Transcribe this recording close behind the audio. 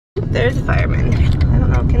There's a fireman. I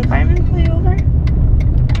don't know, can firemen pull you over? I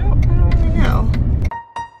don't really know.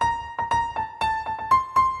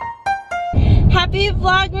 Happy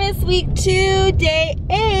Vlogmas week 2, day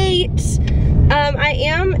 8. I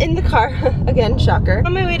am in the car, again, shocker. I'm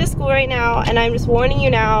on my way to school right now, and I'm just warning you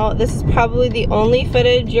now, this is probably the only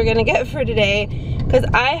footage you're gonna get for today, because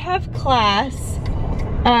I have class.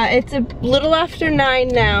 It's a little after 9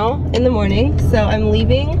 now in the morning, so I'm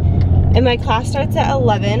leaving, and my class starts at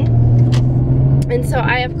 11. And so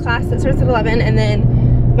I have class that starts at 11, and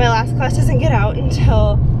then my last class doesn't get out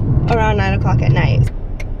until around 9 o'clock at night.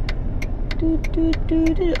 Oh,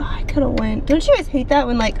 I could've went. Don't you guys hate that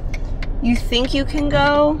when like you think you can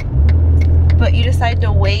go, but you decide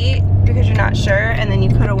to wait because you're not sure, and then you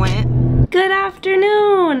could've went? Good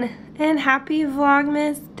afternoon, and happy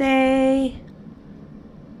Vlogmas day.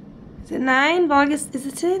 Is it 9? August, is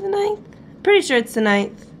it today the 9th? Pretty sure it's the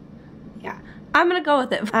 9th. Yeah, I'm gonna go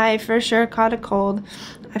with it. I for sure caught a cold.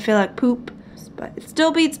 I feel like poop. But it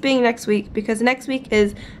still beats being next week, because next week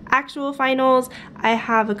is actual finals. I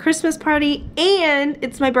have a Christmas party, and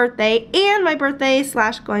it's my birthday, and my birthday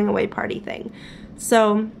 / going away party thing.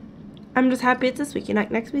 So I'm just happy it's this week, not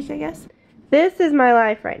next week, I guess. This is my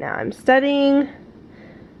life right now. I'm studying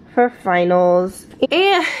for finals,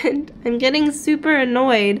 and I'm getting super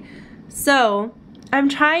annoyed. So I'm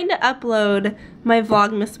trying to upload my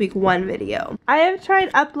Vlogmas week 1 video. I have tried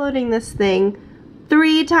uploading this thing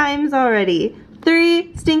 3 times already.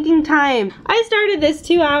 3 stinking times. I started this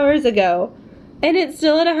 2 hours ago, and it's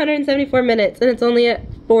still at 174 minutes, and it's only at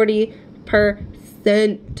 40%.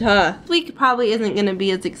 This week probably isn't gonna be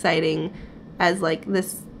as exciting as like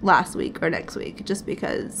this last week or next week, just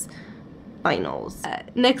because finals.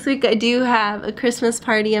 Next week I do have a Christmas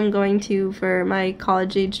party I'm going to for my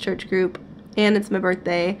college-age church group, and it's my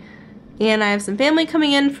birthday, and I have some family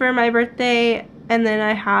coming in for my birthday. And then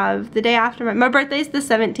I have the day after my birthday's the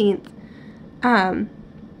 17th. And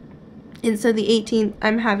so the 18th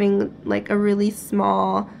I'm having like a really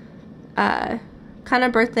small kind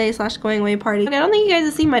of birthday / going away party. Okay, I don't think you guys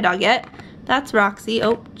have seen my dog yet. That's Roxy.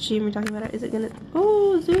 Oh, she and me talking about it. Is it gonna,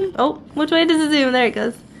 oh, zoom? Oh, which way does it zoom? There it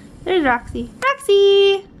goes. There's Roxy.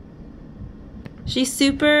 Roxy! She's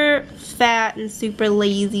super fat and super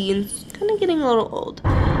lazy and kind of getting a little old.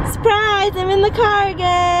 Surprise! I'm in the car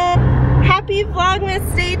again! Happy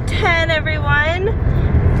Vlogmas day 10, everyone.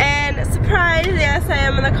 And surprise, yes, I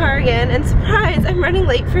am in the car again. And surprise, I'm running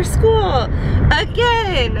late for school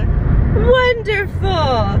again.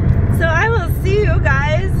 Wonderful. So I will see you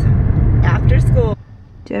guys after school.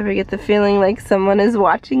 Do you ever get the feeling like someone is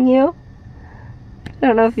watching you? I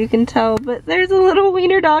don't know if you can tell, but there's a little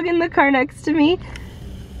wiener dog in the car next to me,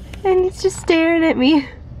 and he's just staring at me.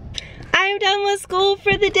 I'm done with school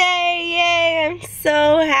for the day. Yay, I'm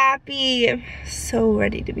so happy. I'm so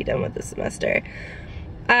ready to be done with the semester.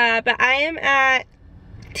 But I am at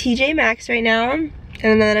TJ Maxx right now, and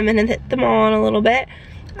then I'm gonna hit the mall in a little bit.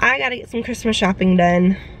 I gotta get some Christmas shopping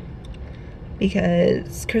done,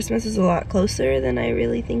 because Christmas is a lot closer than I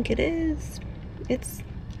really think it is. It's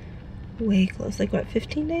way close, like what,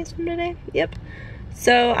 15 days from today? Yep.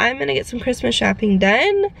 So I'm gonna get some Christmas shopping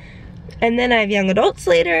done. And then I have young adults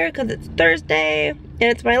later, because it's Thursday, and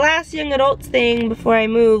it's my last young adults thing before I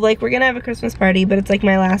move. Like, we're gonna have a Christmas party, but it's like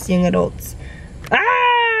my last young adults.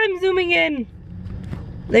 Ah, I'm zooming in.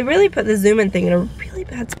 They really put the zoom in thing in a really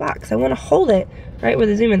bad spot, because I want to hold it right where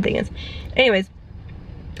the zoom in thing is. Anyways,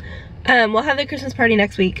 we'll have the Christmas party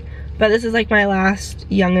next week, but this is like my last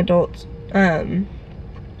young adult,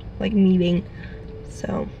 like meeting.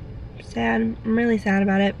 So, sad. I'm really sad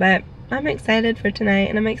about it, but I'm excited for tonight,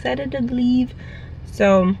 and I'm excited to leave.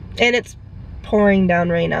 So, and it's pouring down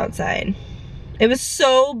rain outside. It was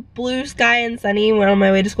so blue sky and sunny when on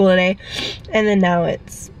my way to school today, and then now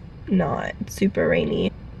it's not super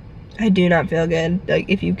rainy. I do not feel good. Like,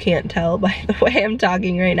 if you can't tell by the way I'm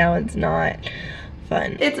talking right now, it's not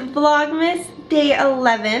fun. It's Vlogmas day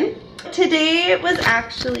 11. Today was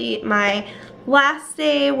actually my last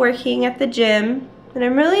day working at the gym, and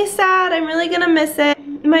I'm really sad. I'm really gonna miss it.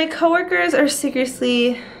 My coworkers are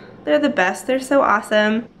seriously, they're the best. They're so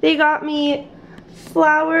awesome. They got me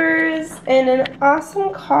flowers and an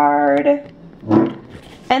awesome card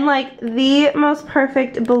and like the most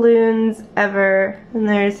perfect balloons ever. And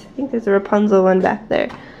I think there's a Rapunzel one back there.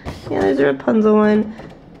 Yeah, there's a Rapunzel one.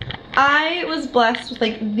 I was blessed with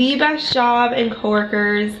like the best job and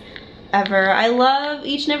coworkers ever. I love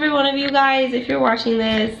each and every one of you guys if you're watching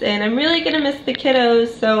this, and I'm really gonna miss the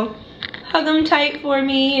kiddos, so hug them tight for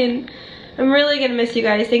me, and I'm really gonna miss you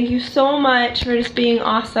guys. Thank you so much for just being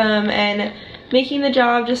awesome and making the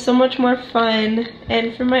job just so much more fun,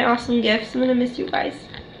 and for my awesome gifts. I'm gonna miss you guys.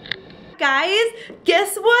 guys.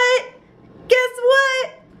 Guess what? Guess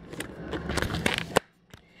what?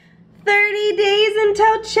 30 days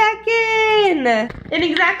until check-in. In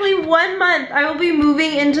exactly 1 month, I will be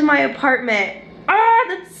moving into my apartment. Ah,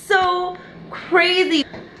 that's so crazy.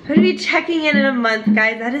 I'm gonna be checking in a month,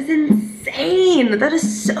 guys. That is insane. That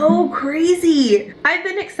is so crazy. I've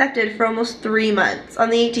been accepted for almost 3 months.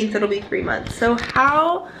 On the 18th, it'll be 3 months. So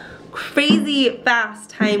how crazy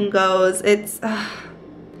fast time goes. It's,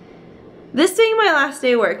 this being my last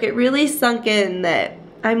day of work, it really sunk in that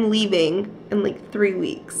I'm leaving in like 3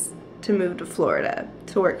 weeks to move to Florida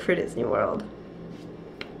to work for Disney World.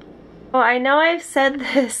 Well, I know I've said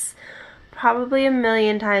this probably a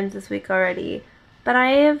million times this week already, but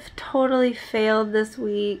I have totally failed this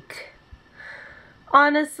week.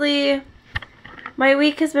 Honestly, my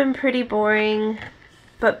week has been pretty boring,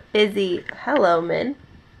 but busy. Hello, Min.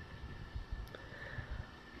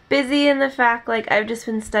 Busy in the fact, like, I've just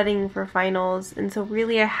been studying for finals, and so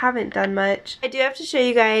really I haven't done much. I do have to show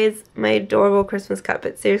you guys my adorable Christmas cup.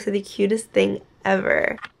 It's seriously the cutest thing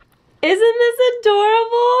ever. Isn't this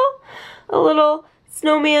adorable? A little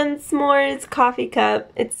snowman s'mores coffee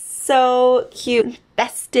cup. It's so cute and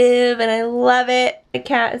festive, and I love it. My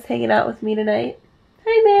cat is hanging out with me tonight.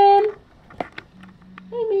 Hi, Man.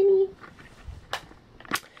 Hi, Minnie.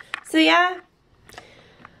 So yeah.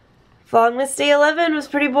 Vlogmas day 11 was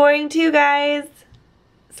pretty boring too, guys.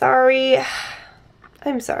 Sorry.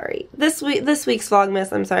 I'm sorry. This week's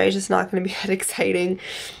Vlogmas, I'm sorry, it's just not going to be that exciting.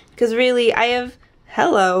 Because really, I have...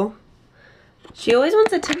 Hello. She always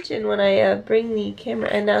wants attention when I bring the camera,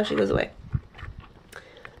 and now she goes away.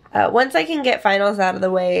 Once I can get finals out of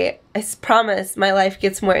the way, I promise my life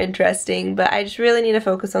gets more interesting, but I just really need to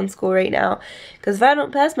focus on school right now. Because if I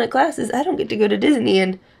don't pass my classes, I don't get to go to Disney,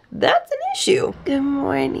 and that's an issue. Good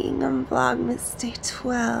morning on Vlogmas day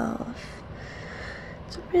 12.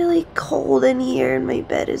 It's really cold in here and my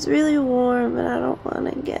bed is really warm and I don't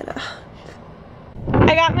want to get up.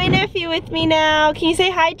 I got my nephew with me now. Can you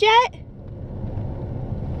say hi, Jet?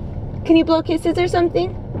 Can you blow kisses or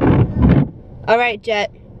something? Alright,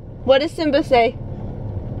 Jet. What does Simba say?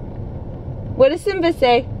 What does Simba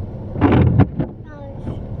say?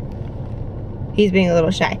 He's being a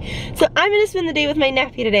little shy. So I'm going to spend the day with my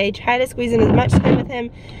nephew today. Try to squeeze in as much time with him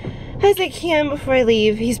as I can before I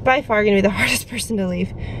leave. He's by far going to be the hardest person to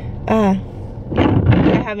leave. Yeah,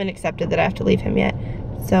 I haven't accepted that I have to leave him yet.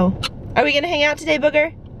 So, are we going to hang out today,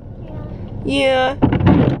 Booger? Yeah.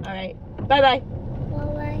 Alright. Bye-bye.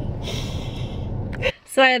 Bye-bye.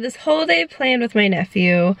 So I had this whole day planned with my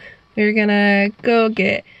nephew. We were going to go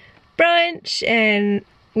get brunch, and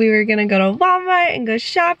we were going to go to Walmart and go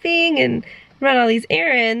shopping and run all these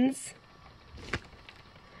errands.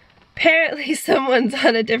 Apparently someone's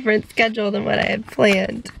on a different schedule than what I had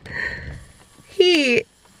planned. He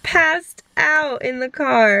passed out in the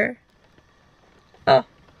car. Oh,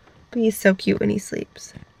 but he's so cute when he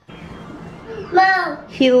sleeps. Mom.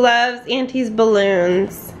 He loves Auntie's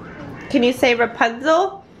balloons. Can you say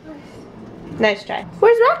Rapunzel? Nice try.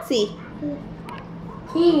 Where's Roxy?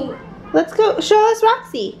 Let's go, show us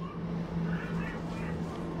Roxy.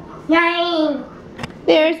 Nine.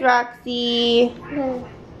 There's Roxy.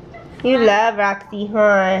 You love Roxy,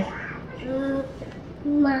 huh?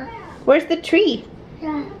 Where's the tree?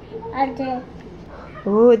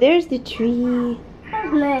 Oh, there's the tree.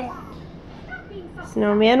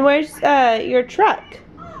 Snowman, where's your truck?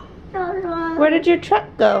 Where did your truck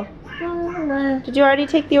go? Did you already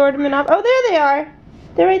take the ornament off? Oh, there they are.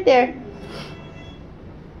 They're right there.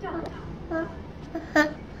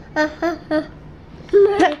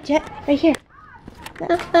 Look, Jet, right here.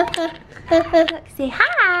 Look, say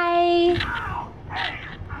hi.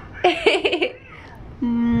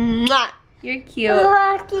 Mwah. You're cute.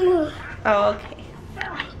 Oh, okay.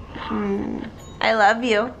 I love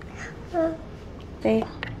you. Say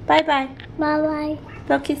bye-bye. Bye-bye.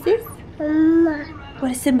 No kisses? What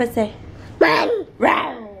does Simba say?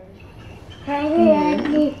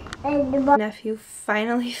 Nephew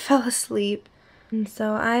finally fell asleep. And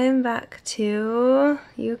so I am back to,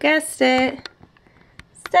 you guessed it,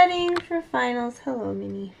 studying for finals. Hello,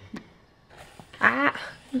 Minnie. Ah,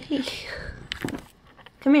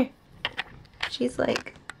 come here. She's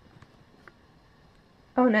like,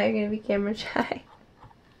 oh, now you're gonna be camera shy.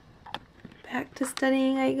 Back to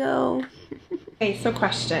studying I go. Okay, so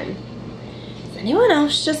question. Does anyone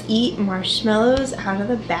else just eat marshmallows out of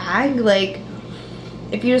the bag? Like,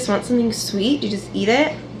 if you just want something sweet, you just eat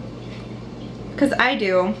it? Because I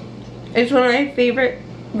do. It's one of my favorite,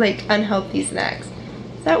 like, unhealthy snacks.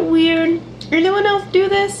 Is that weird? Anyone else do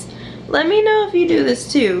this? Let me know if you do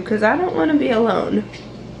this too, because I don't want to be alone.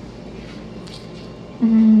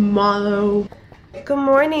 tomorrow. Good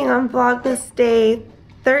morning on Vlogmas day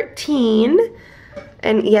 13.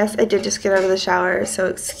 And yes, I did just get out of the shower, so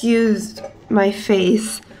excuse my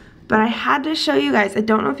face. But I had to show you guys. I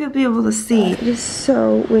don't know if you'll be able to see. It is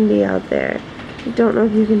so windy out there. I don't know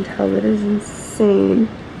if you can tell, but it is insane.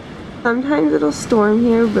 Sometimes it'll storm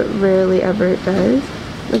here, but rarely ever it does.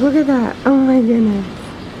 Like, look at that. Oh my goodness.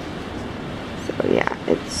 So yeah,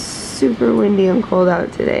 it's super windy and cold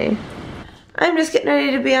out today. I'm just getting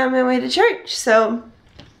ready to be on my way to church, so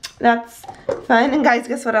that's fun. And guys,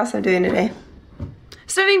 guess what else I'm doing today?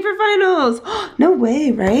 Studying for finals. No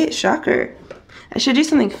way, right? Shocker. I should do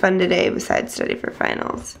something fun today besides study for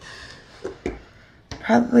finals.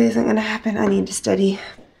 Probably isn't gonna happen. I need to study.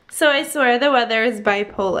 So I swear the weather is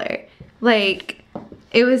bipolar. Like,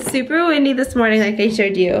 it was super windy this morning like I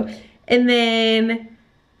showed you. And then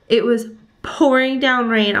it was pouring down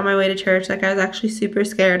rain on my way to church. Like, I was actually super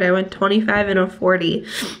scared. I went 25 and a 40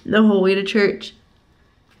 the whole way to church.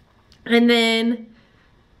 And then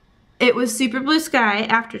it was super blue sky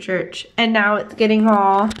after church. And now it's getting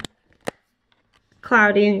all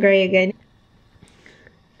cloudy and gray again.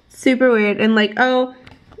 Super weird. And like, you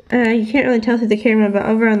can't really tell through the camera, but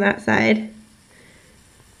over on that side,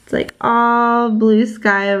 it's like all blue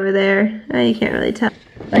sky over there. You can't really tell.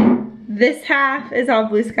 Like, this half is all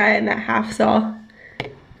blue sky and that half's all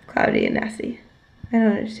cloudy and nasty. I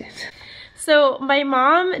don't understand. So my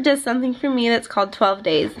mom does something for me that's called 12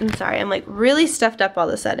 days. I'm sorry, I'm like really stuffed up all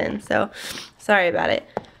of a sudden, so sorry about it.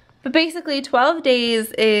 But basically 12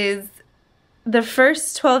 days is the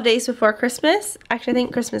first 12 days before Christmas. Actually, I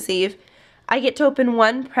think Christmas Eve. I get to open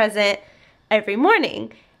one present every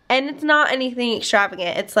morning. And it's not anything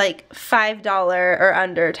extravagant. It's like $5 or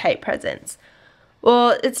under type presents.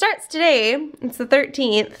 Well, it starts today. It's the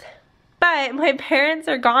 13th. But my parents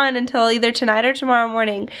are gone until either tonight or tomorrow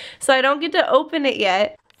morning. So I don't get to open it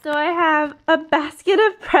yet. So I have a basket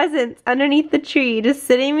of presents underneath the tree just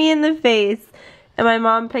sitting me in the face. And my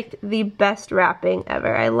mom picked the best wrapping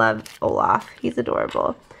ever. I love Olaf. He's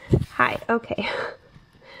adorable. Hi. Okay.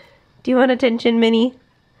 Do you want attention, Minnie?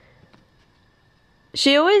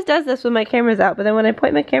 She always does this when my camera's out, but then when I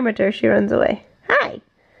point my camera to her, she runs away. Hi.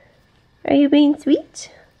 Are you being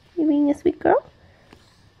sweet? You being a sweet girl?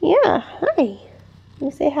 Yeah. Hi.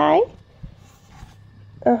 You say hi?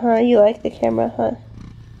 Uh-huh. You like the camera, huh?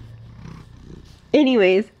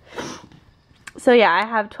 Anyways. So yeah, I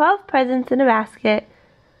have 12 presents in a basket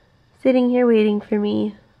sitting here waiting for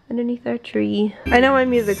me underneath our tree. I know my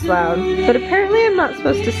music's loud, but apparently I'm not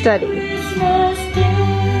supposed to study.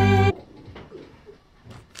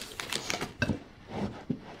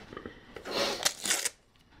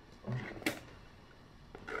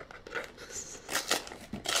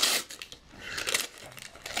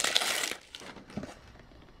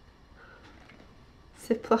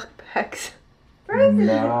 Ziploc bags.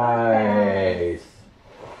 Nice.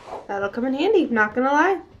 That'll come in handy, not gonna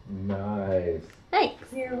lie. Nice.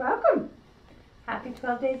 Thanks. You're welcome. Happy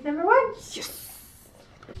 12 days number 1. Yes.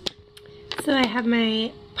 So I have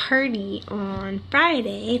my party on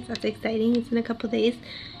Friday. So that's exciting. It's in a couple days.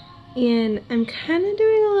 And I'm kind of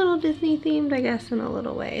doing a little Disney themed, I guess, in a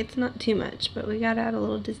little way. It's not too much, but we gotta add a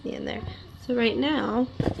little Disney in there. So right now,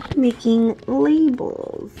 I'm making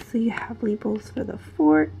labels. So you have labels for the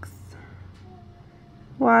forks,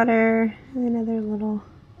 water, and then other little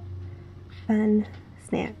fun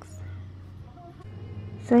snacks.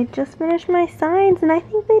 So I just finished my signs and I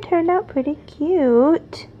think they turned out pretty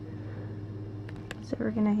cute. So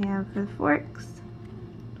we're gonna have for the forks,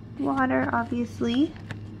 water obviously,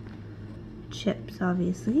 chips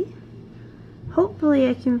obviously. Hopefully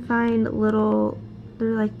I can find little,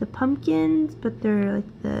 they're like the pumpkins, but they're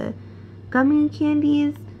like the gummy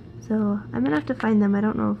candies. So I'm gonna have to find them. I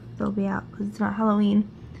don't know if they'll be out because it's not Halloween.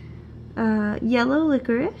 Yellow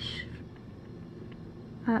licorice,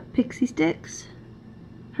 pixie sticks,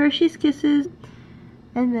 Hershey's Kisses,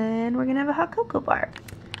 and then we're gonna have a hot cocoa bar.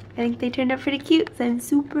 I think they turned out pretty cute, so I'm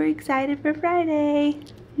super excited for Friday.